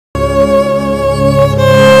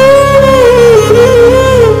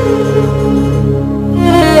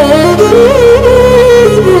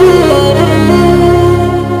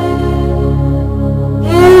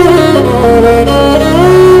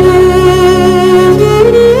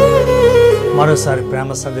మరోసారి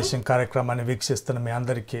ప్రేమ సందేశం కార్యక్రమాన్ని వీక్షిస్తున్న మీ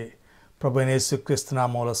అందరికీ ప్రభువైన యేసుక్రీస్తు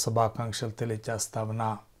నామములో శుభాకాంక్షలు తెలియజేస్తా ఉన్నా.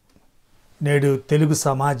 నేడు తెలుగు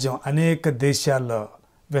సమాజం అనేక దేశాల్లో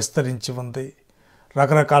విస్తరించి ఉంది.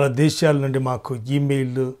 రకరకాల దేశాల నుండి మాకు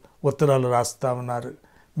ఈమెయిల్లు ఉత్తరాలు రాస్తూ ఉన్నారు.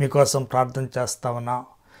 మీకోసం ప్రార్థన చేస్తా ఉన్నా.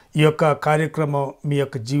 ఈ యొక్క కార్యక్రమం మీ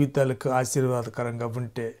యొక్క జీవితాలకు ఆశీర్వాదకరంగా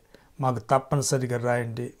ఉంటే మాకు తప్పనిసరిగా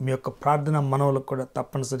రాయండి. మీ యొక్క ప్రార్థన మనవులకు కూడా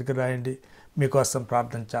తప్పనిసరిగా రాయండి. మీకోసం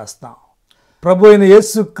ప్రార్థన చేస్తాం. ప్రభు అయిన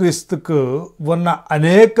యేసుక్రీస్తుకు ఉన్న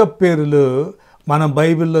అనేక పేర్లు మనం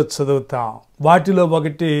బైబిల్లో చదువుతాం. వాటిలో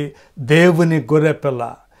ఒకటి దేవుని గొర్రెపిల్ల.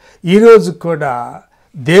 ఈరోజు కూడా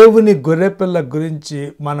దేవుని గొర్రెపిల్ల గురించి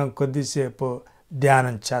మనం కొద్దిసేపు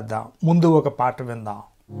ధ్యానం చేద్దాం. ముందు ఒక పాట విందాం.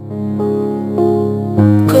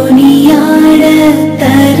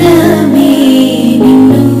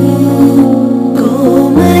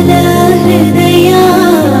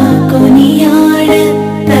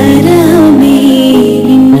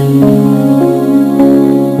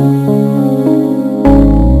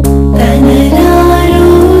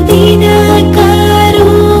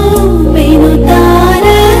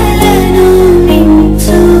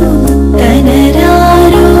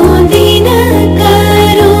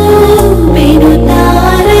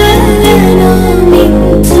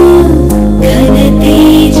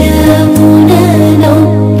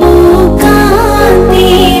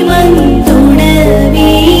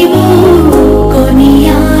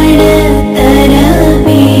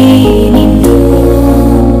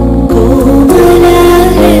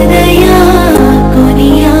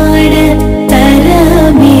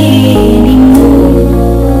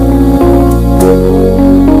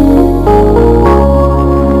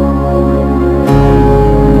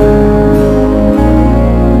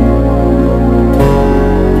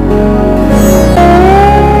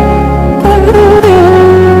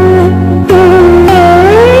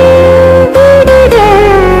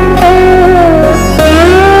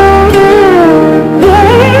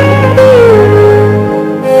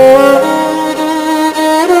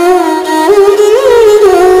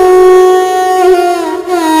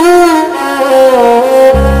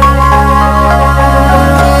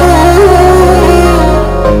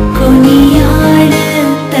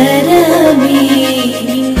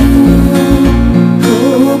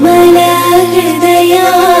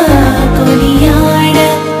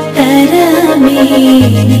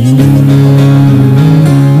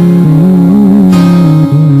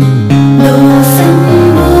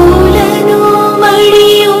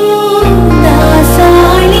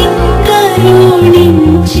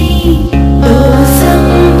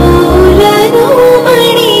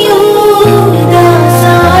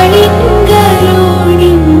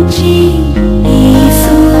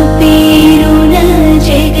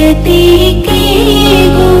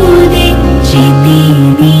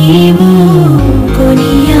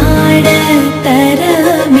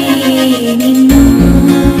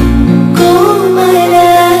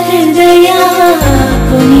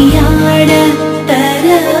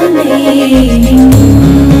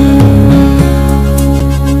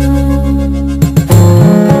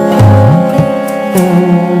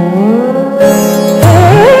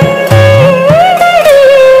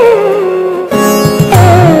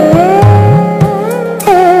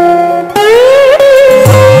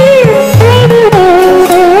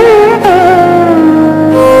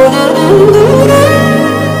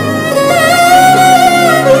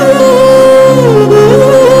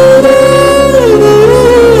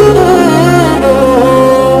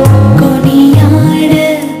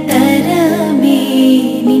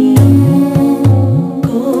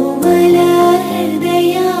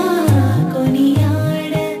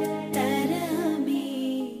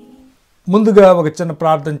 ముందుగా ఒక చిన్న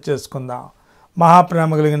ప్రార్థన చేసుకుందాం.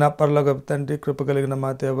 మహాప్రేమ కలిగిన పరలోకపు తండ్రి, కృప కలిగిన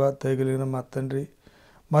మా దేవ, దయ కలిగిన మా తండ్రి,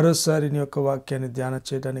 మరోసారి నీ యొక్క వాక్యాన్ని ధ్యానం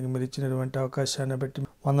చేయడానికి మీరు ఇచ్చినటువంటి అవకాశాన్ని బట్టి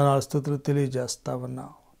వందనాలు స్తుతులు తెలియజేస్తా ఉన్నాం.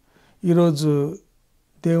 ఈరోజు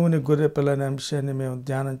దేవుని గొర్రెపిల్ల అనే అంశాన్ని మేము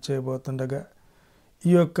ధ్యానం చేయబోతుండగా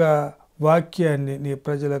ఈ యొక్క వాక్యాన్ని నీ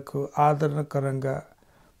ప్రజలకు ఆదరణకరంగా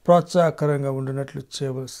ప్రోత్సాహకరంగా ఉండినట్లు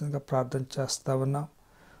చేయవలసిందిగా ప్రార్థన చేస్తా ఉన్నాం.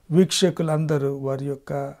 వీక్షకులందరూ వారి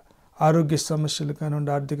యొక్క ఆరోగ్య సమస్యలు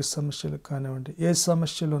కానివ్వండి, ఆర్థిక సమస్యలు కానివ్వండి, ఏ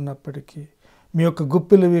సమస్యలు ఉన్నప్పటికీ మీ యొక్క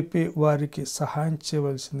గుప్పిలు విప్పి వారికి సహాయం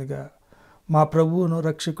చేయవలసిందిగా మా ప్రభువును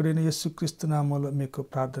రక్షకుడైన యేసుక్రీస్తు నామములో మీకు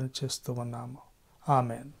ప్రార్థన చేస్తూ ఉన్నాము.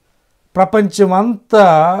 ఆమేన్. ప్రపంచమంతా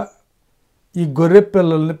ఈ గొర్రె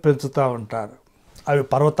పిల్లల్ని పెంచుతూ ఉంటారు. అవి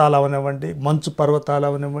పర్వతాలు అవనివ్వండి, మంచు పర్వతాలు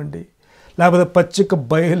అవనివ్వండి, లేకపోతే పచ్చిక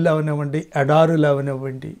బయళ్ళు అవనివ్వండి, ఎడారులు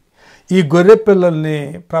అవనివ్వండి, ఈ గొర్రె పిల్లల్ని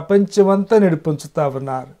ప్రపంచమంతా పెంచుతూ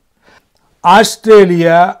ఉన్నారు.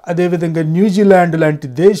 ఆస్ట్రేలియా, అదేవిధంగా న్యూజిలాండ్ లాంటి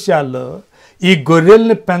దేశాల్లో ఈ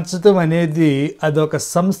గొర్రెల్ని పెంచడం అనేది అదొక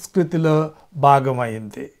సంస్కృతిలో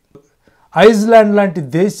భాగమైంది. ఐస్లాండ్ లాంటి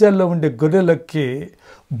దేశాల్లో ఉండే గొర్రెలకి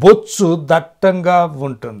బొచ్చు దట్టంగా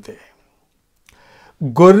ఉంటుంది.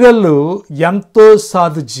 గొర్రెలు ఎంతో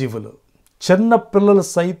సాధు జీవులు. చిన్న పిల్లలు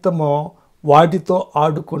సైతము వాటితో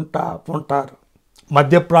ఆడుకుంటా ఉంటారు.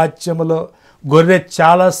 మధ్యప్రాచ్యములో గొర్రె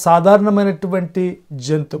చాలా సాధారణమైనటువంటి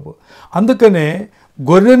జంతువు. అందుకనే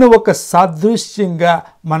గొర్రెను ఒక సాదృశ్యంగా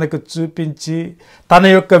మనకు చూపించి తన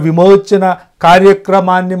యొక్క విమోచన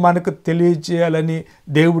కార్యక్రమాన్ని మనకు తెలియజేయాలని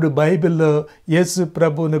దేవుడు బైబిల్లో యేసు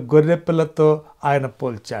ప్రభువుని గొర్రెపిల్లతో ఆయన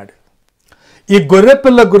పోల్చాడు. ఈ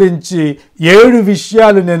గొర్రెపిల్ల గురించి 7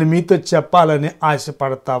 విషయాలు నేను మీతో చెప్పాలని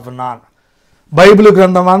ఆశపడతా ఉన్నాను. బైబిల్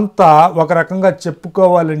గ్రంథం అంతా ఒక రకంగా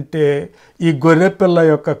చెప్పుకోవాలంటే ఈ గొర్రెపిల్ల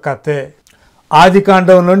యొక్క కథే.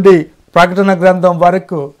 ఆదికాండం నుండి ప్రకటన గ్రంథం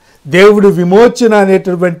వరకు దేవుడు విమోచన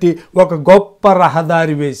అనేటువంటి ఒక గొప్ప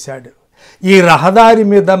రహదారి వేశాడు. ఈ రహదారి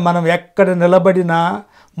మీద మనం ఎక్కడ నిలబడినా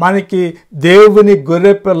మనకి దేవుని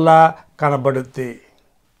గొర్రెపిల్ల కనబడుద్ది.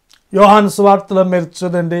 యోహాను సువార్తలో మీరు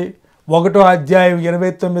చూడండి, 1వ అధ్యాయం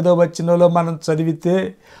 29వ వచనంలో మనం చదివితే,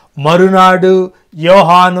 మరునాడు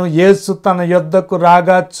యోహాను యేసు తన యొద్దకు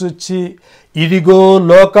రాగా చూచి, ఇదిగో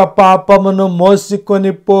లోక పాపమును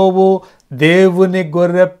మోసికొని పోవు దేవుని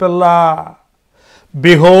గొర్రెపిల్ల,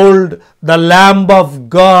 behold the lamb of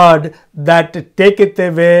God that taketh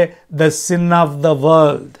away the sin of the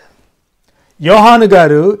world. యోహాను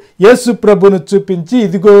గారు యేసు ప్రభును చూపించి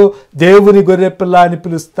ఇదిగో దేవుని గొర్రెపిల్ల అని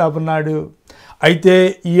పిలుస్తా ఉన్నాడు. అయితే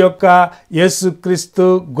ఈ యొక్క యేసుక్రీస్తు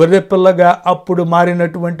గొర్రెపిల్లగా అప్పుడు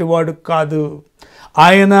మారినటువంటి వాడు కాదు.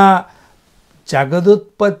 ఆయన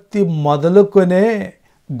జగదుత్పత్తి మొదలుకొనే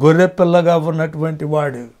గొర్రెపిల్లగా ఉన్నటువంటి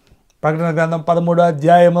వాడు. ప్రకటన గ్రంథం 13వ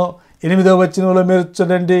అధ్యాయము 8వ వచనంలో మీరు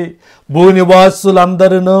చూడండి,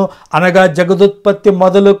 భూనివాసులందరూ అనగా జగదుత్పత్తి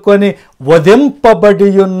మొదలుకొని వధింపబడి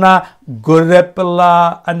ఉన్న గొర్రెపిల్ల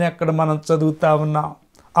అని అక్కడ మనం చదువుతా ఉన్నాం.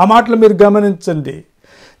 ఆ మాటలు మీరు గమనించండి.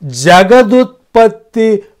 జగదుత్పత్తి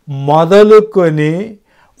మొదలుకొని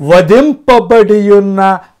వధింపబడి ఉన్న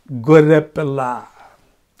గొర్రెపిల్ల.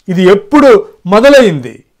 ఇది ఎప్పుడు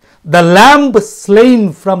మొదలైంది? The lamb slain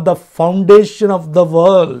from the foundation of the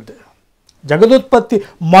world. జగదుత్పత్తి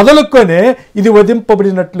మొదలుకొనే ఇది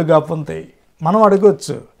వధింపబడినట్లుగా ఉంది. మనం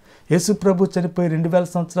అడగవచ్చు, యేసు ప్రభు చనిపోయి 2000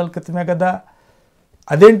 సంవత్సరాల క్రితమే కదా,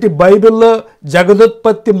 అదేంటి బైబిల్లో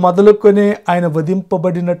జగదుత్పత్తి మొదలుకొని ఆయన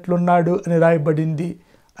వధింపబడినట్లున్నాడు అని రాయబడింది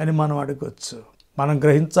అని మనం అడగవచ్చు. మనం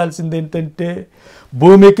గ్రహించాల్సింది ఏంటంటే,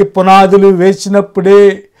 భూమికి పునాదులు వేసినప్పుడే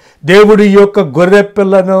దేవుడు ఈ యొక్క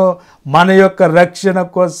గొర్రెపిల్లను మన యొక్క రక్షణ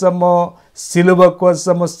కోసము, సిలువ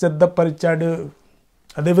కోసము సిద్ధపరిచాడు.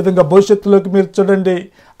 అదేవిధంగా భవిష్యత్తులోకి మీరు చూడండి,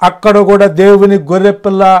 అక్కడ కూడా దేవుని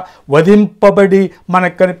గొర్రెపిల్ల వధింపబడి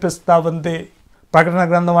మనకు కనిపిస్తూ ఉంది. ప్రకటన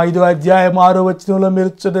గ్రంథం 5వ అధ్యాయం 6వ వచనంలో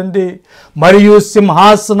మీరు చూడండి, మరియు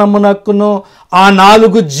సింహాసనమునకును ఆ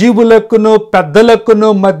 4 జీవులకును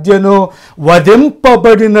పెద్దలకును మధ్యను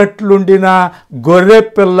వధింపబడినట్లుండిన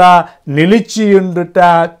గొర్రెపిల్ల నిలిచియుండుట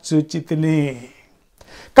చూచితిని.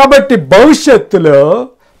 కాబట్టి భవిష్యత్తులో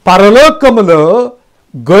పరలోకములో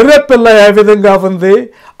గొర్రెపిల్ల ఏ విధంగా ఉంది?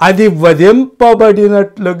 అది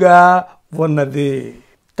వధింపబడినట్లుగా ఉన్నది.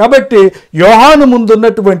 కాబట్టి యోహాను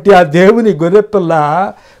ముందున్నటువంటి ఆ దేవుని గొర్రెపిల్ల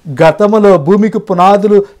గతములో భూమికి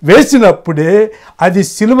పునాదులు వేసినప్పుడే అది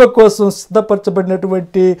సిలువ కోసం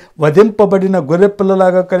సిద్ధపరచబడినటువంటి వధింపబడిన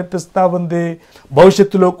గొర్రెపిల్లలాగా కనిపిస్తూ ఉంది.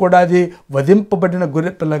 భవిష్యత్తులో కూడా అది వధింపబడిన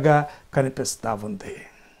గొర్రెపిల్లగా కనిపిస్తూ ఉంది.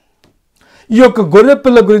 ఈ యొక్క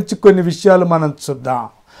గొర్రెపిల్ల గురించి కొన్ని విషయాలు మనం చూద్దాం.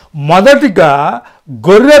 మొదటిగా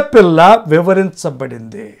గొర్రెపిల్ల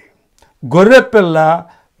వివరించబడింది. గొర్రెపిల్ల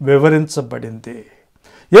వివరించబడింది.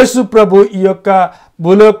 యేసు ప్రభు ఈ యొక్క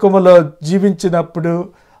భూలోకములో జీవించినప్పుడు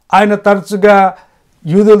ఆయన తరచుగా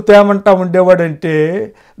యూదులతో ఏమంటా ఉండేవాడంటే,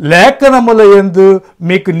 లేఖనముల యందు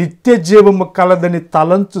మీకు నిత్య జీవము కలదని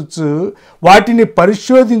తలంచుచు వాటిని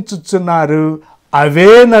పరిశోధించుచున్నారు,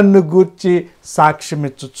 అవే నన్ను గూర్చి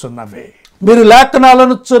సాక్ష్యమిచ్చుచున్నవే. మీరు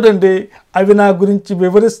లేఖనాలను చూడండి, అవి నా గురించి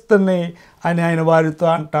వివరిస్తున్నాయి అని ఆయన వారితో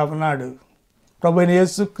అంటా ఉన్నాడు. ప్రభువైన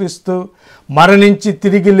యేసుక్రీస్తు మరణించి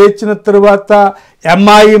తిరిగి లేచిన తరువాత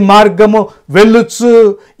ఎమ్మాయి మార్గము వెళ్ళుచు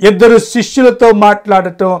 2 శిష్యులతో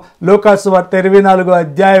మాట్లాడటం లూకాసు వార్త 24వ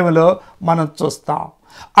అధ్యాయంలో మనం చూస్తాం.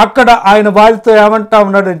 అక్కడ ఆయన వారితో ఏమంటా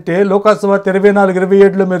ఉన్నాడంటే, లూకాసు వార్త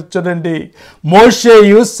 24:27లో మీరు చూడండి,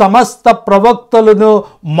 మోషేయు సమస్త ప్రవక్తలను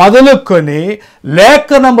మొదలుకొని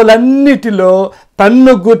లేఖనములన్నిటిలో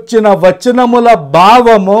తన్ను గుర్చిన వచనముల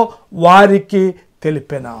భావము వారికి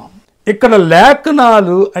తెలిపెను. ఇక్కడ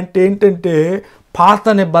లేఖనాలు అంటే ఏంటంటే పాత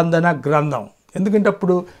నిబంధన గ్రంథం. ఎందుకంటే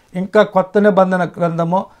అప్పుడు ఇంకా కొత్త నిబంధన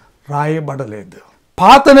గ్రంథము రాయబడలేదు.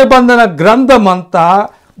 పాత నిబంధన గ్రంథం అంతా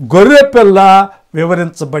గొర్రెపిల్ల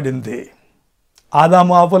వివరించబడింది.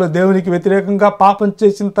 ఆదాము హవ్వలు దేవునికి వ్యతిరేకంగా పాపం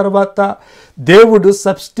చేసిన తర్వాత దేవుడు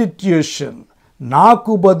సబ్స్టిట్యూషన్,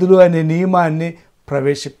 నాకు బదులు అనే నియమాన్ని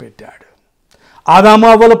ప్రవేశపెట్టాడు. ఆదాము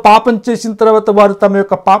హవ్వలు పాపం చేసిన తర్వాత వారు తమ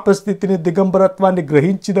యొక్క పాప స్థితిని, దిగంబరత్వాన్ని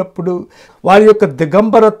గ్రహించినప్పుడు వారి యొక్క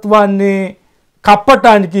దిగంబరత్వాన్ని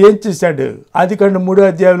కప్పటానికి ఏం చేశాడు? ఆదికాండం 3వ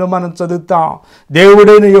అధ్యాయంలో మనం చదువుతాం.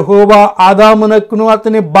 దేవుడైన యెహోవా ఆదామునకును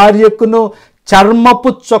అతని భార్యకును చర్మపు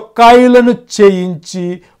చొక్కాయిలను చేయించి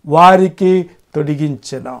వారికి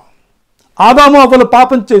తొడిగించెను. ఆదాము హవ్వలు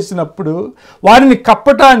పాపం చేసినప్పుడు వారిని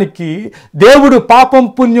కప్పటానికి దేవుడు పాపం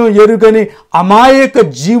పుణ్యం ఎరుగని అమాయక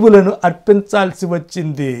జీవులను అర్పించాల్సి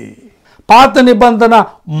వచ్చింది. పాత నిబంధన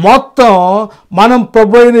మొత్తం మనం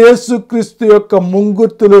ప్రభువైన యేసుక్రీస్తు యొక్క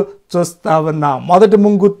ముంగుర్తులు చూస్తా ఉన్నాం. మొదటి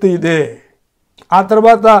ముంగుర్తు ఇదే. ఆ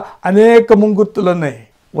తర్వాత అనేక ముంగుర్తులు ఉన్నాయి.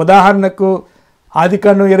 ఉదాహరణకు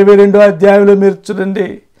ఆదికాండం 22వ అధ్యాయంలో మీరు చూడండి.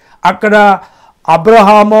 అక్కడ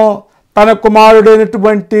అబ్రహాము తన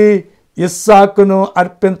కుమారుడైనటువంటి ఇస్సాకును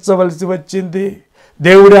అర్పించవలసి వచ్చింది.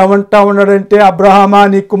 దేవుడు ఏమంటా ఉన్నాడంటే, అబ్రహామా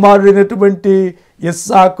నీ కుమారుడైనటువంటి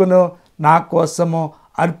ఇస్సాకును నా కోసము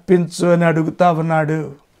అర్పించు అని అడుగుతా ఉన్నాడు.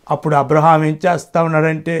 అప్పుడు అబ్రహాం ఏం చేస్తా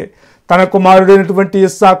ఉన్నాడంటే, తన కుమారుడైనటువంటి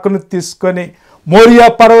ఇస్సాకును తీసుకొని మోరియా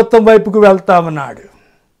పర్వతం వైపుకు వెళ్తా ఉన్నాడు.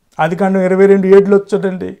 ఆదికాండం 22:7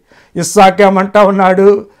 చూడండి. ఇస్సాకు ఏమంటా ఉన్నాడు?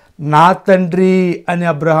 నా తండ్రి అని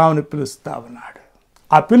అబ్రహాముని పిలుస్తా ఉన్నాడు.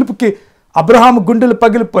 ఆ పిలుపుకి అబ్రహాము గుండెలు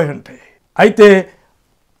పగిలిపోయి ఉంటాయి. అయితే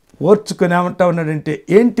ఓర్చుకొని ఏమంటా ఉన్నాడంటే,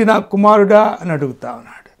 ఏంటి నా కుమారుడా అని అడుగుతా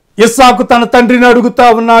ఉన్నాడు. ఇస్సాకు తన తండ్రిని అడుగుతా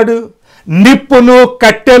ఉన్నాడు, నిప్పును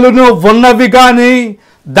కట్టెలను ఉన్నవి కానీ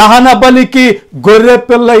దహన బలికి గొర్రె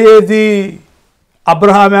పిల్ల ఏది?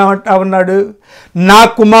 అబ్రహాం ఏమంటా ఉన్నాడు? నా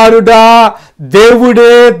కుమారుడా,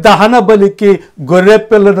 దేవుడే దహన బలికి గొర్రె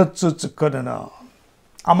పిల్లను చూచుకొనెను.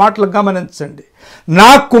 ఆ మాటలు గమనించండి.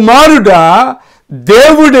 నా కుమారుడా,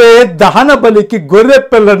 దేవుడే దహన బలికి గొర్రె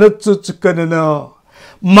పిల్లను చూచుకొనెను.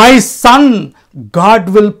 My son, God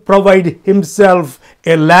will provide himself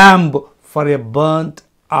a lamb for a burnt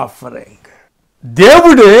offering.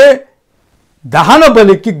 దేవుడే దహన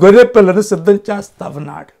బలికి గొర్రె పిల్లను సిద్ధం చేస్తా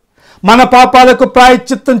ఉన్నాడు. మన పాపాలకు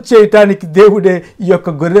ప్రాయశ్చిత్తం చేయటానికి దేవుడే ఈ యొక్క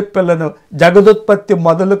గొర్రె పిల్లను జగదుత్పత్తి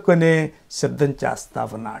మొదలుకొని సిద్ధం చేస్తా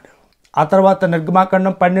ఉన్నాడు. ఆ తర్వాత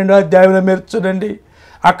నిర్గమాకాండం 12వ అధ్యాయంలో మీరు చూడండి.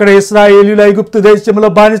 అక్కడ ఇశ్రాయేలీయులు ఐగుప్తు దేశంలో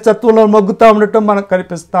బానిసత్వంలో మొగ్గుతూ ఉండటం మనకు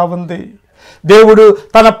కనిపిస్తూ ఉంది. దేవుడు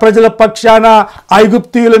తన ప్రజల పక్షాన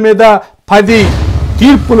ఐగుప్తీయుల మీద 10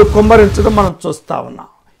 తీర్పులు కుమ్మరించడం మనం చూస్తా ఉన్నాం.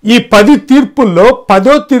 ఈ 10 తీర్పుల్లో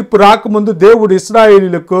 10వ తీర్పు రాకముందు దేవుడు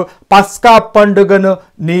ఇశ్రాయేలీయులకు పస్కా పండుగను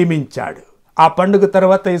నియమించాడు. ఆ పండుగ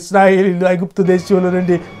తర్వాత ఇశ్రాయేలీయులు ఐగుప్తు దేశంలో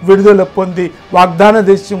నుండి విడుదల పొంది వాగ్దాన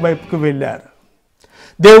దేశం వైపుకు వెళ్ళారు.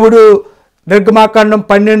 దేవుడు నిర్గమాకాండం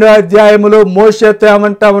 12వ అధ్యాయంలో మోషేతో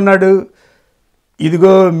ఏమంటా ఉన్నాడు?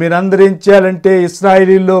 ఇదిగో మీరందరూ ఏం చేయాలంటే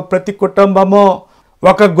ఇశ్రాయేలీయుల్లో ప్రతి కుటుంబము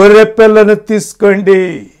ఒక గొర్రె పిల్లను తీసుకోండి.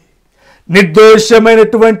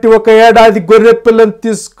 నిర్దోషమైనటువంటి ఒక ఏడాది గొర్రె పిల్లను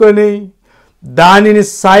తీసుకొని దానిని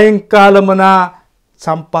సాయంకాలమున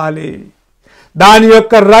చంపాలి. దాని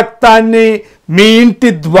యొక్క రక్తాన్ని మీ ఇంటి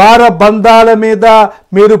ద్వార బంధాల మీద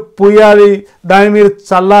మీరు పూయాలి, దాన్ని మీరు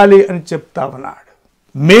చల్లాలి అని చెప్తా ఉన్నాడు.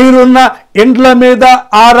 మీరున్న ఇండ్ల మీద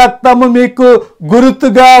ఆ రక్తము మీకు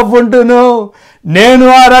గుర్తుగా ఉండును. నేను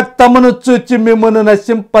ఆ రక్తమును చూచి మిమ్మల్ని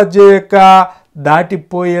నశింపజేయక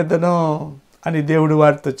దాటిపోయేదను అని దేవుడు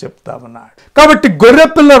వారితో చెప్తా ఉన్నాడు. కాబట్టి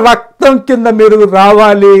గొర్రెపిల్ల రక్తం కింద మీరు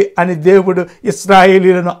రావాలి అని దేవుడు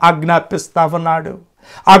ఇశ్రాయేలీయులను ఆజ్ఞాపిస్తా ఉన్నాడు.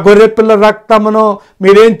 ఆ గొర్రెపిల్ల రక్తమును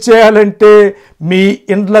మీరేం చేయాలంటే మీ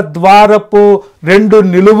ఇండ్ల ద్వారపు 2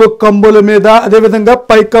 నిలువు కమ్ముల మీద, అదేవిధంగా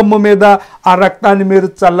పైకమ్ము మీద ఆ రక్తాన్ని మీరు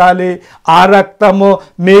చల్లాలి. ఆ రక్తము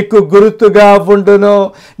మీకు గుర్తుగా ఉండును.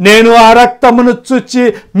 నేను ఆ రక్తమును చూచి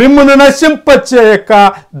మిమ్మును నశింపచేయక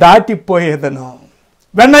దాటిపోయేదను.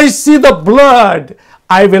 When I see the blood,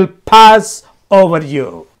 I will pass over you.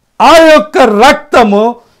 ఆ యొక్క రక్తము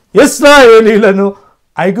ఇశ్రాయేలీయులను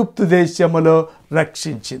ఐగుప్తు దేశములో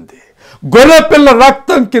రక్షించింది. గొర్రెపిల్ల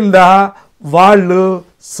రక్తం కింద వాళ్ళు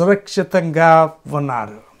సురక్షితంగా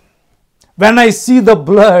ఉన్నారు. When I see the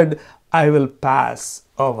blood, I will pass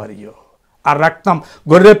over you. ఆ రక్తం,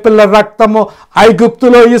 గొర్రెపిల్ల రక్తము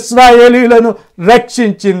ఐగుప్తులో ఇశ్రాయేలీయులను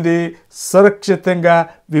రక్షించింది, సురక్షితంగా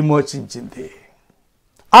విమోచించింది.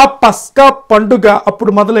 ఆ పస్కా పండుగ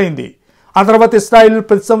అప్పుడు మొదలైంది. ఆ తర్వాత ఇశ్రాయేలీయులు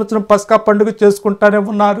ప్రతి సంవత్సరం పస్కా పండుగ చేసుకుంటానే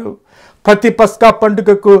ఉన్నారు. ప్రతి పస్కా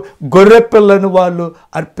పండుగకు గొర్రె పిల్లను వాళ్ళు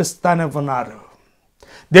అర్పిస్తానే ఉన్నారు.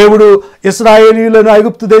 దేవుడు ఇశ్రాయేలీయులను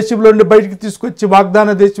ఐగుప్తు దేశంలో నుండి బయటికి తీసుకొచ్చి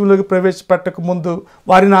వాగ్దాన దేశంలోకి ప్రవేశపెట్టక ముందు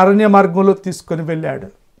వారిని అరణ్య మార్గంలో తీసుకొని వెళ్ళాడు.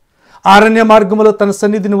 అరణ్య మార్గంలో తన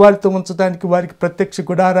సన్నిధిని వారితో ఉంచడానికి వారికి ప్రత్యక్ష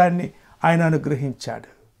గుడారాన్ని ఆయన అనుగ్రహించాడు.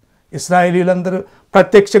 ఇశ్రాయేలీయులందరూ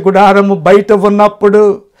ప్రత్యక్ష గుడారము బయట ఉన్నప్పుడు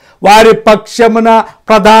వారి పక్షమున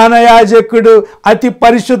ప్రధాన యాజకుడు అతి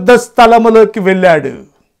పరిశుద్ధ స్థలములోకి వెళ్ళాడు.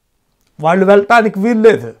 వాళ్ళు వెళ్ళటానికి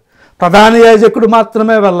వీల్లేదు, ప్రధాన యాజకుడు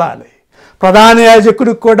మాత్రమే వెళ్ళాలి. ప్రధాన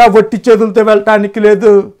యాజకుడు కూడా ఒట్టి చేతులతో వెళ్ళటానికి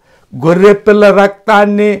లేదు. గొర్రెపిల్ల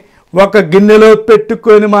రక్తాన్ని ఒక గిన్నెలో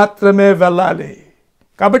పెట్టుకొని మాత్రమే వెళ్ళాలి.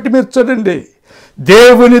 కాబట్టి మీరు చూడండి,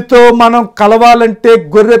 దేవునితో మనం కలవాలంటే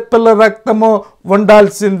గొర్రెపిల్ల రక్తము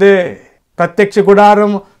ఉండాల్సిందే. ప్రత్యక్ష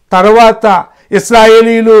గుడారం తర్వాత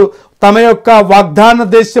ఇశ్రాయేలీయులు తమ యొక్క వాగ్దాన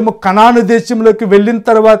దేశము కనాను దేశంలోకి వెళ్ళిన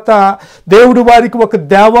తర్వాత దేవుడు వారికి ఒక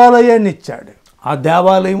దేవాలయాన్ని ఇచ్చాడు. ఆ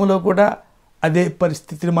దేవాలయంలో కూడా అదే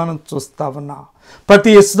పరిస్థితిని మనం చూస్తా ఉన్నాం.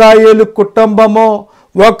 ప్రతి ఇశ్రాయేలు కుటుంబము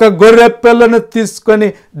ఒక గొర్రె పిల్లను తీసుకొని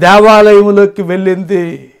దేవాలయంలోకి వెళ్ళింది.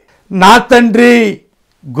 నా తండ్రి,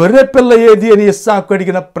 గొర్రె పిల్ల ఏది అని ఇస్సాకు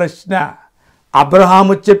అడిగిన ప్రశ్న,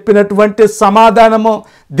 అబ్రహాము చెప్పినటువంటి సమాధానము,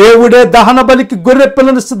 దేవుడే దహన బలికి గొర్రె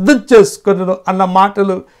పిల్లను సిద్ధం చేసుకొనును అన్న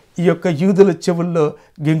మాటలు ఈ యొక్క యూదుల చెవుల్లో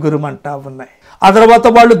గింగురుమంటా ఉన్నాయి. ఆ తర్వాత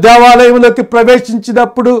వాళ్ళు దేవాలయంలోకి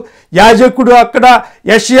ప్రవేశించినప్పుడు యాజకుడు అక్కడ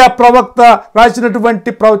యెషయా ప్రవక్త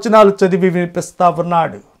రాసినటువంటి ప్రవచనాలు చదివి వినిపిస్తా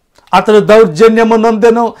ఉన్నాడు. అతడు దౌర్జన్యము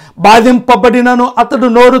నొందెను, బాధింపబడినను అతడు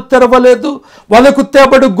నోరు తెరవలేదు. వలకు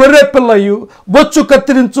తేబడు గొర్రె పిల్లయు బొచ్చు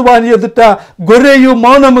కత్తిరించు వాని ఎదుట గొర్రెయు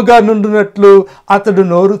మౌనముగా నుండినట్లు అతడు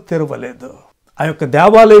నోరు తెరవలేదు. ఆ యొక్క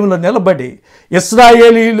దేవాలయంలో నిలబడి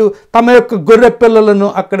ఇశ్రాయేలీయులు తమ యొక్క గొర్రె పిల్లలను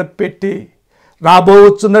అక్కడ పెట్టి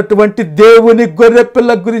రాబోతున్నటువంటి దేవుని గొర్రె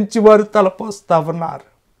పిల్ల గురించి వారు తలపోస్తా ఉన్నారు.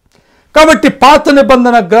 కాబట్టి పాత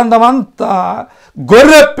నిబంధన గ్రంథం అంతా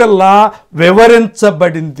గొర్రె పిల్ల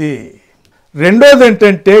వివరించబడింది. రెండోది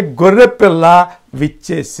ఏంటంటే గొర్రె పిల్ల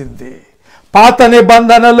విచ్చేసింది. పాత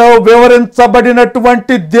నిబంధనలో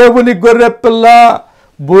వివరించబడినటువంటి దేవుని గొర్రె పిల్ల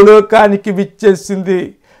భూలోకానికి విచ్చేసింది.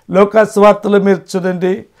 లోకాసువార్తలో మీరు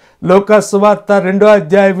చూడండి, లోకాసువార్త 2వ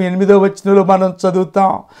అధ్యాయం 8వ వచనంలో మనం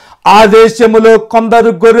చదువుతాం. ఆ దేశములో కొందరు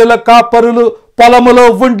గొర్రెల కాపరులు పొలములో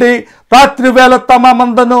ఉండి రాత్రి వేళ తమ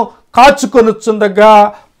మందను కాచుకొనుచుండగా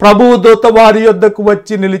ప్రభువు దూత వారి యొద్దకు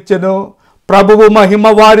వచ్చి నిలిచెను. ప్రభువు మహిమ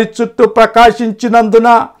వారి చుట్టూ ప్రకాశించినందున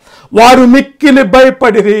వారు మిక్కిలి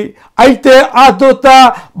భయపడిరి. అయితే ఆ దూత,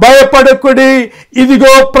 భయపడకుడి,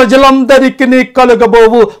 ఇదిగో ప్రజలందరికీ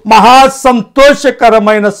కలుగబోవు మహా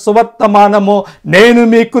సంతోషకరమైన సువర్తమానము నేను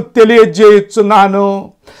మీకు తెలియజేయుచున్నాను.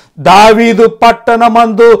 దావీదు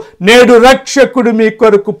పట్టణమందు నేడు రక్షకుడు మీ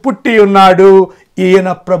కొరకు పుట్టి ఉన్నాడు.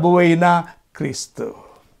 ఈయన ప్రభువైన క్రీస్తు.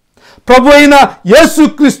 ప్రభు అయిన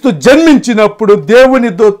యేసుక్రీస్తు జన్మించినప్పుడు దేవుని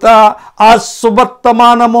దూత ఆ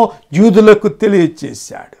సువర్తమానము యూదులకు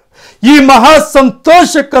తెలియచేశాడు. ఈ మహా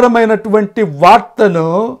సంతోషకరమైనటువంటి వార్తను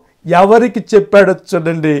ఎవరికి చెప్పాడో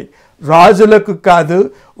చూడండి. రాజులకు కాదు,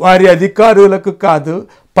 వారి అధికారులకు కాదు,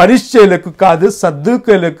 పరిచయులకు కాదు,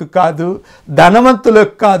 సద్దూకులకు కాదు,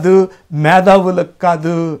 ధనవంతులకు కాదు, మేధావులకు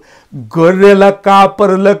కాదు, గొర్రెల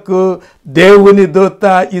కాపరులకు దేవుని దూత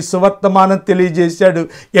ఈ సువర్తమానం తెలియజేశాడు.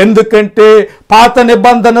 ఎందుకంటే పాత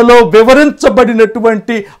నిబంధనలో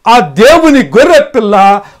వివరించబడినటువంటి ఆ దేవుని గొర్రె పిల్ల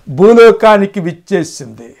భూలోకానికి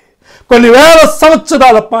విచ్చేసింది. కొన్ని వేల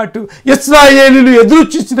సంవత్సరాల పాటు ఇశ్రాయేలీయులు ఎదురు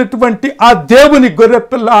చూసినటువంటి ఆ దేవుని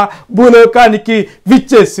గొర్రెపిల్ల భూలోకానికి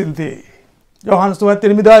విచ్చేసింది. యోహాను సువార్త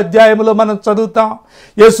 8వ అధ్యాయంలో మనం చదువుతాం.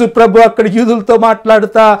 యేసు ప్రభు అక్కడ యూదులతో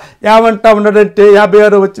మాట్లాడుతా ఏమంటా ఉన్నాడంటే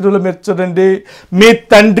 56వ వచనంలో మీరు చూడండి, మీ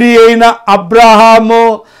తండ్రి అయిన అబ్రహాము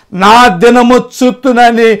నా దినము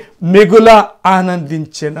చూతునని మిగుల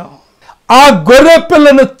ఆనందించెను. ఆ గొర్రె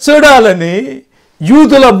పిల్లను చూడాలని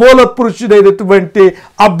యూదుల మూల పురుషుడైనటువంటి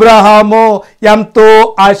అబ్రహాము ఎంతో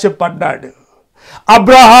ఆశపడ్డాడు.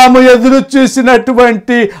 అబ్రహాము ఎదురు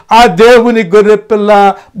చూసినటువంటి ఆ దేవుని గొర్రెపిల్ల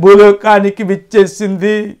భూలోకానికి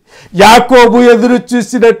విచ్చేసింది. యాకోబు ఎదురు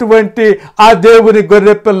చూసినటువంటి ఆ దేవుని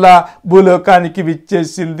గొర్రెపిల్ల భూలోకానికి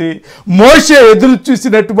విచ్చేసింది. మోషే ఎదురు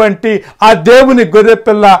చూసినటువంటి ఆ దేవుని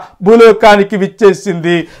గొర్రెపిల్ల భూలోకానికి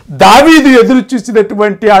విచ్చేసింది. దావీదు ఎదురు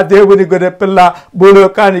చూసినటువంటి ఆ దేవుని గొర్రెపిల్ల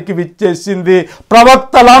భూలోకానికి విచ్చేసింది.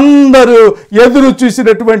 ప్రవక్తలందరూ ఎదురు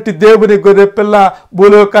చూసినటువంటి దేవుని గొర్రెపిల్ల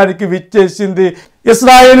భూలోకానికి విచ్చేసింది.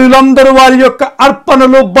 ఇశ్రాయేలీయులందరూ వారి యొక్క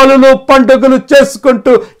అర్పణలు, బలులు, పండుగలు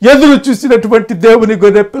చేసుకుంటూ ఎదురు చూసినటువంటి దేవుని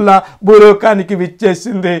గొర్రెపిల్ల భూలోకానికి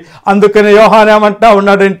విచ్చేసింది. అందుకనే యోహాను ఏమంటా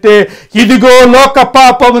ఉన్నాడంటే, ఇదిగో లోక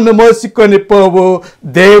పాపమును మోసుకొని పోవు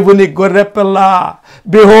దేవుని గొర్రెపిల్ల.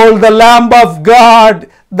 Behold the lamb of God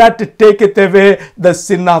that టేకెత్ away the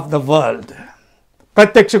sin of the world.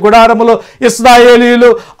 ప్రత్యక్ష గుడారములో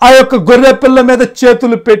ఇశ్రాయేలీయులు ఆ యొక్క గొర్రెపిల్ల మీద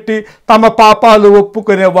చేతులు పెట్టి తమ పాపాలు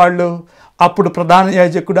ఒప్పుకునేవాళ్ళు. అప్పుడు ప్రధాన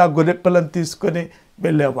యాజకుడు ఆ గొర్రెపిల్లను తీసుకొని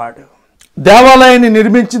వెళ్ళేవాడు. దేవాలయాన్ని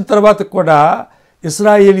నిర్మించిన తర్వాత కూడా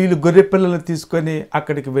ఇశ్రాయేలీలు గొర్రె పిల్లలను తీసుకొని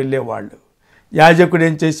అక్కడికి వెళ్ళేవాళ్ళు. యాజకుడు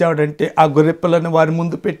ఏం చేసేవాడంటే ఆ గొర్రె పిల్లను వారి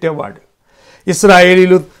ముందు పెట్టేవాడు.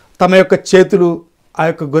 ఇశ్రాయేలీలు తమ యొక్క చేతులు ఆ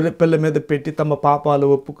యొక్క గొర్రె పిల్ల మీద పెట్టి తమ పాపాలు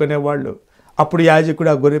ఒప్పుకునేవాళ్ళు. అప్పుడు యాజకుడు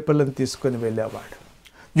ఆ గొర్రె పిల్లను తీసుకొని వెళ్ళేవాడు.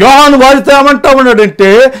 యోహాను వారితో ఏమంటా ఉన్నాడంటే,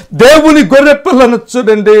 దేవుని గొర్రె పిల్లను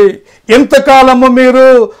చూడండి, ఎంతకాలము మీరు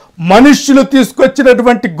మనుష్యులు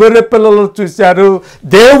తీసుకొచ్చినటువంటి గొర్రె పిల్లలను చూశారు,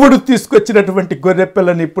 దేవుడు తీసుకొచ్చినటువంటి గొర్రె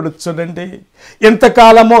పిల్లని ఇప్పుడు చూడండి.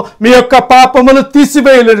 ఎంతకాలము మీ యొక్క పాపమును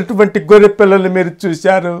తీసివేయలేనటువంటి గొర్రె పిల్లల్ని మీరు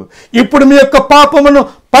చూశారు, ఇప్పుడు మీ యొక్క పాపమును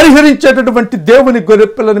పరిహరించేటటువంటి దేవుని గొర్రె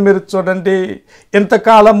పిల్లని మీరు చూడండి.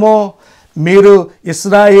 ఎంతకాలమో మీరు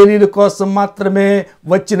ఇశ్రాయేలీల కోసం మాత్రమే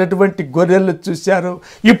వచ్చినటువంటి గొర్రెలు చూశారు,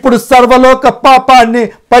 ఇప్పుడు సర్వలోక పాపాన్ని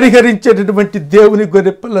పరిహరించేటటువంటి దేవుని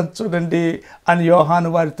గొర్రె పిల్లను చూడండి అని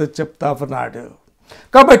యోహాను వారితో చెప్తా ఉన్నాడు.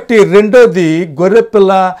 కాబట్టి రెండోది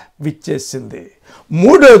గొర్రెపిల్ల విచ్చేసింది,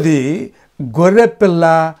 మూడోది గొర్రెపిల్ల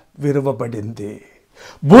విరవబడింది.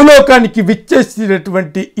 భూలోకానికి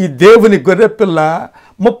విచ్చేసినటువంటి ఈ దేవుని గొర్రెపిల్ల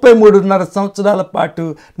 33.5 సంవత్సరాల పాటు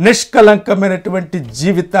నిష్కలంకమైనటువంటి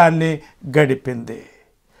జీవితాన్ని గడిపింది.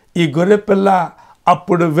 ఈ గొర్రెపిల్ల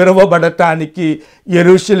అప్పుడు విరవబడటానికి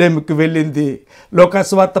యెరూషలేముకు వెళ్ళింది.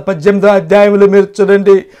 లోకాసువార్త 18వ అధ్యాయంలో మీరు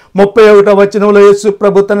చూడండి, 31వ వచనంలో యేసు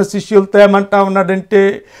ప్రభు తన శిష్యులతో ఏమంటా ఉన్నాడంటే,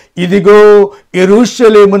 ఇదిగో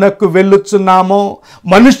యెరూషలేమునకు వెళ్ళుచున్నాము,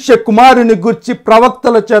 మనుష్య కుమారుని గురించి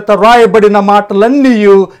ప్రవక్తల చేత రాయబడిన మాటలన్నీ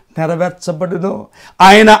నెరవేర్చబడును,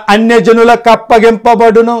 ఆయన అన్యజనులకు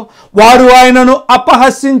అప్పగింపబడును, వారు ఆయనను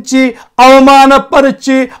అపహసించి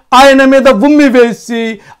అవమానపరిచి ఆయన మీద ఉమ్మి వేసి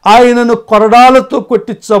ఆయనను కొరడాలతో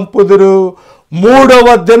కొట్టి చంపుదురు, 3వ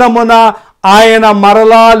దినమున ఆయన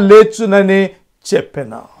మరలా లేచునని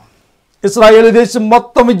చెప్పెను. ఇశ్రాయేలు దేశం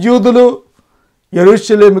మొత్తం యూదులు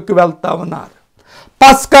యెరూషలేముకు వెళ్తా ఉన్నారు.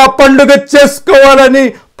 పస్కా పండుగ చేసుకోవాలని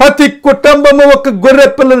ప్రతి కుటుంబము ఒక గొర్రె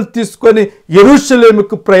పిల్లను తీసుకొని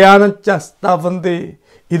యెరూషలేముకు ప్రయాణం చేస్తూ ఉంది.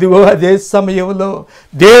 ఇదిగో అదే సమయంలో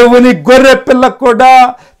దేవుని గొర్రె పిల్ల కూడా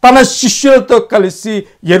తన శిష్యులతో కలిసి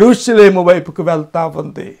యెరూషలేము వైపుకు వెళ్తా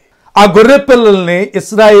ఉంది. ఆ గొర్రె పిల్లల్ని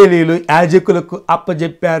ఇశ్రాయేలీలు యాజకులకు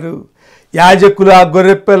అప్పజెప్పారు. యాజకులు ఆ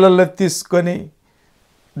గొర్రె పిల్లల్ని తీసుకొని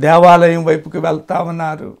దేవాలయం వైపుకు వెళ్తా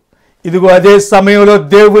ఉన్నారు. ఇదిగో అదే సమయంలో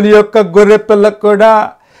దేవుని యొక్క గొర్రె పిల్ల కూడా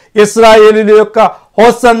ఇశ్రాయేలీల యొక్క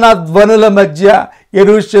హోసన్నా ధ్వనుల మధ్య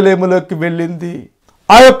యెరూషలేములోకి వెళ్ళింది.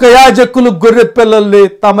 ఆ యొక్క యాజకులు గొర్రె పిల్లల్ని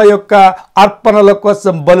తమ యొక్క అర్పణల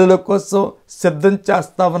కోసం, బలుల కోసం సిద్ధం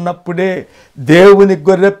చేస్తా ఉన్నప్పుడే దేవుని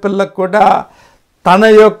గొర్రె పిల్ల కూడా తన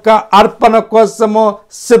యొక్క అర్పణ కోసము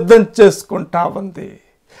సిద్ధం చేసుకుంటా ఉంది.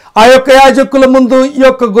 ఆ యొక్క యాజకుల ముందు ఈ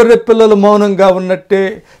యొక్క గొర్రె పిల్లలు మౌనంగా ఉన్నట్టే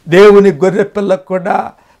దేవుని గొర్రె పిల్ల కూడా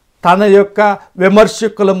తన యొక్క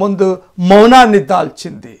విమర్శకుల ముందు మౌనాన్ని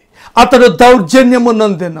దాల్చింది. అతడు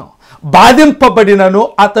దౌర్జన్యమునందెను, బాధింపబడినను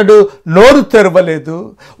అతడు నోరు తెరవలేదు.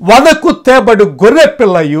 వదకు తేబడు గొర్రె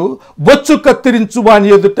పిల్లయు బొచ్చు కత్తిరించు వాని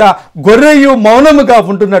ఎదుట గొర్రెయు మౌనముగా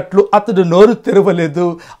ఉండునట్లు అతడు నోరు తెరవలేదు.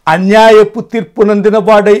 అన్యాయపు తీర్పు నందిన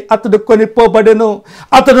వాడై అతడు కొనిపోబడెను.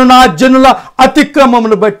 అతడు నా జనుల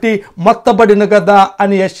అతిక్రమమును బట్టి మొత్తబడిన గదా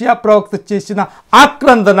అని యెషయా ప్రవక్త చేసిన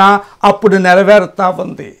ఆక్రందన అప్పుడు నెరవేరుతా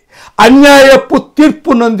ఉంది. అన్యాయపు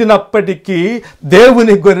తీర్పు నొందినప్పటికీ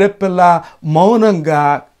దేవుని గొర్రెపిల్ల మౌనంగా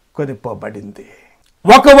కొనిపోబడింది.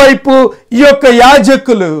 ఒకవైపు ఈ యొక్క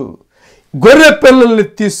యాజకులు గొర్రె పిల్లల్ని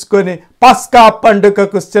తీసుకొని పస్కా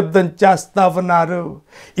పండుగకు సిద్ధం చేస్తా ఉన్నారు.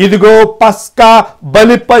 ఇదిగో పస్కా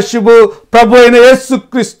బలి పశువు ప్రభు అయిన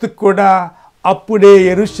యేసుక్రీస్తు కూడా అప్పుడే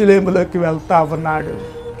యెరూషలేములోకి వెళ్తా ఉన్నాడు.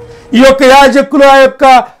 ఈ యొక్క యాజకులు ఆ యొక్క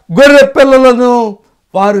గొర్రె పిల్లలను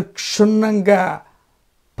వారు క్షుణ్ణంగా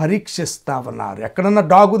పరీక్షిస్తూ ఉన్నారు. ఎక్కడన్నా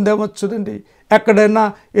డాగ్ ఉందేమో చూడండి, ఎక్కడైనా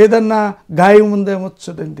ఏదన్నా గాయం ఉందేమో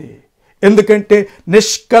చూడండి. ఎందుకంటే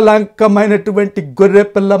నిష్కలంకమైనటువంటి గొర్రె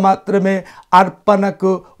పిల్ల మాత్రమే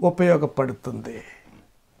అర్పణకు ఉపయోగపడుతుంది.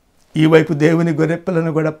 ఈ వైపు దేవుని గొర్రె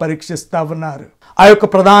పిల్లను కూడా పరీక్షిస్తూ ఉన్నారు. ఆ యొక్క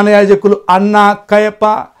ప్రధాన యాజకులు అన్న, కయప,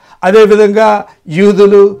 అదేవిధంగా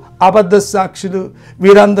యూదులు, అబద్ధ సాక్షులు,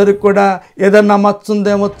 వీరందరూ కూడా ఏదన్నా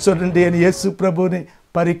మచ్చుందేమో చూడండి అని యేసు ప్రభుని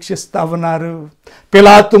పరీక్షిస్తూ ఉన్నారు.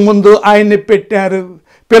 పిలాతు ముందు ఆయన్ని పెట్టారు.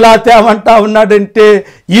 పిలాతు ఏమంటా ఉన్నాడంటే,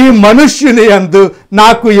 ఈ మనుష్యుని యందు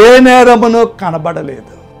నాకు ఏ నేరమును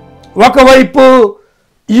కనబడలేదు. ఒకవైపు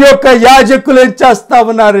ఈ యొక్క యాజకులు ఏం చేస్తా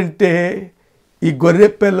ఉన్నారంటే, ఈ గొర్రె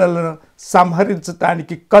పిల్లలను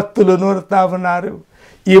సంహరించటానికి కత్తులు నూరుతా ఉన్నారు.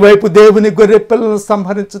 ఈ వైపు దేవుని గొర్రె పిల్లలను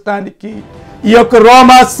సంహరించటానికి ఈ యొక్క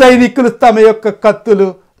రోమా సైనికులు తమ యొక్క కత్తులు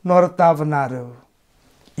నూరుతా ఉన్నారు.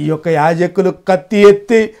 ఈ యొక్క యాజకులు కత్తి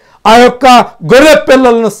ఎత్తి ఆ యొక్క గొర్రె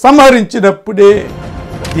పిల్లలను సంహరించినప్పుడే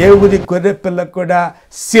దేవుని గొర్రెపిల్ల కూడా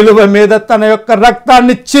శిలువ మీద తన యొక్క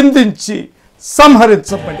రక్తాన్ని చిందించి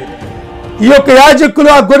సంహరించబడింది. ఈ యొక్క యాజకులు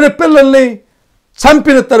ఆ గొర్రెపిల్లల్ని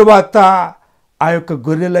చంపిన తరువాత ఆ యొక్క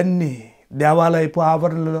గొర్రెలన్నీ దేవాలయపు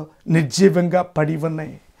ఆవరణలో నిర్జీవంగా పడి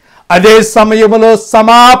ఉన్నాయి. అదే సమయంలో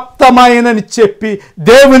సమాప్తమైనని చెప్పి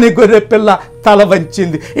దేవుని గొర్రెపిల్ల తల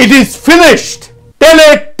వంచింది. ఇట్ ఈస్ ఫినిష్డ్,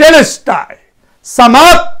 టెలెస్టాయ్,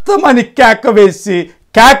 సమాప్తమని కేక వేసి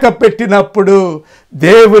కేక పెట్టినప్పుడు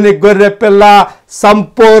దేవుని గొర్రెపిల్ల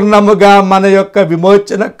సంపూర్ణముగా మన యొక్క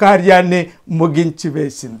విమోచన కార్యాన్ని ముగించి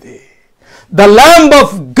వేసింది. The lamb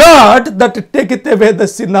of God that టేకెత్ away the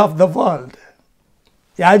sin of the world.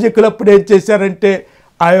 యాజకులు అప్పుడు ఏం చేశారంటే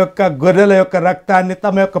ఆ యొక్క గొర్రెల యొక్క రక్తాన్ని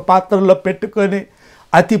తమ యొక్క పాత్రలో పెట్టుకొని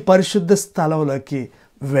అతి పరిశుద్ధ స్థలంలోకి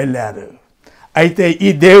వెళ్ళారు. అయితే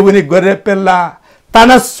ఈ దేవుని గొర్రెపిల్ల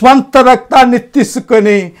తన స్వంత రక్తాన్ని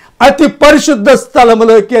తీసుకొని అతి పరిశుద్ధ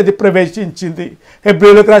స్థలములోకి అది ప్రవేశించింది.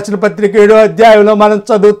 హెబ్రీయులకు రాసిన పత్రిక 7వ అధ్యాయంలో మనం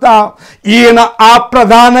చదువుతాం, ఈయన ఆ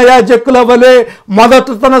ప్రధాన యాజకుల వలె మొదట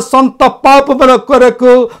తన సొంత పాపముల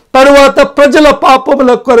కొరకు, తరువాత ప్రజల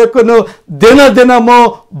పాపముల కొరకును దినదినము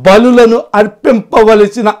బలులను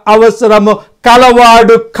అర్పింపవలసిన అవసరము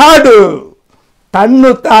కలవాడు కాడు. తన్ను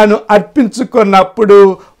తాను అర్పించుకున్నప్పుడు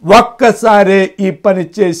ఒక్కసారే ఈ పని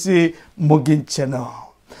చేసి ముగించెను.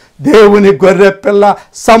 దేవుని గొర్రెపిల్ల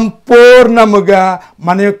సంపూర్ణముగా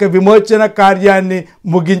మన యొక్క విమోచన కార్యాన్ని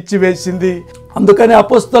ముగించి వేసింది. అందుకని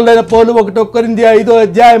అపోస్తలుడైన పౌలు 1 కొరింథీ 5వ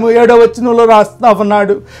అధ్యాయము 7వ వచనంలో రాస్తా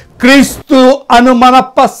ఉన్నాడు, క్రీస్తు అను మన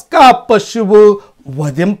పస్కా పశువు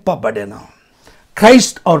వధింపబడెను.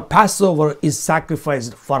 Christ hour pass over is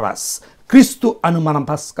sacrificed for us. క్రీస్తు అను మన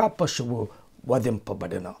పస్కా పశువు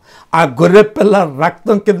వధింపబడెను. ఆ గొర్రెపిల్ల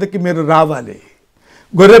రక్తం కిందకి మీరు రావాలి.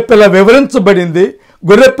 గొర్రెపిల్ల వివరించబడింది,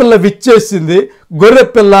 గొర్రెపిల్ల విచ్చేసింది,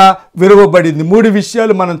 గొర్రెపిల్ల విరవబడింది. 3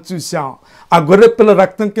 విషయాలు మనం చూసాం. ఆ గొర్రెపిల్ల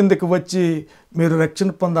రక్తం కిందకి వచ్చి మీరు రక్షణ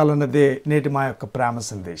పొందాలన్నదే నేటి మా యొక్క ప్రేమ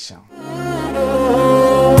సందేశం.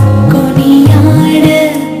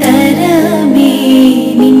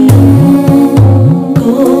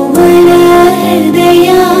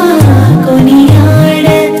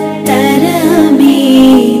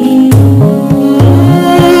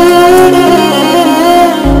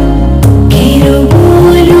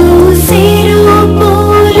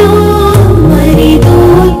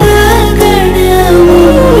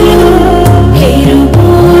 Keru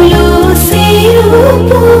pulu seru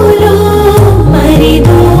pulu